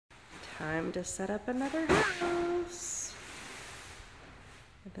time to set up another house.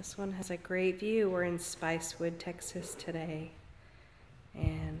 This one has a great view. We're in Spicewood, Texas today.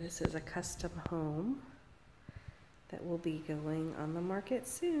 And this is a custom home that will be going on the market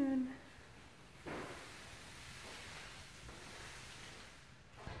soon.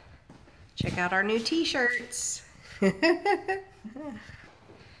 Check out our new t-shirts.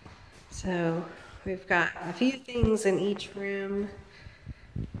 So we've got a few things in each room,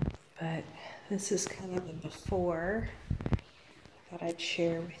 but this is kind of the before. I thought I'd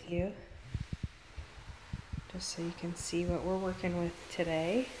share with you, just so you can see what we're working with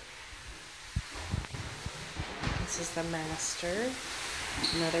today. This is the master.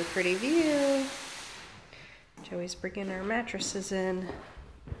 Another pretty view. Joey's bringing our mattresses in.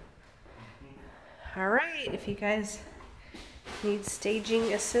 All right, if you guys need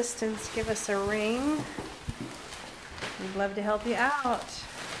staging assistance, give us a ring. We'd love to help you out.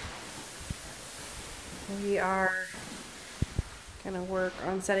 We are gonna work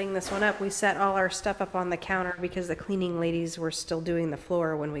on setting this one up. We set all our stuff up on the counter because the cleaning ladies were still doing the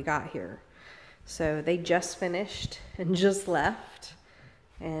floor when we got here. So they just finished and just left,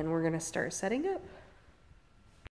 and we're gonna start setting up.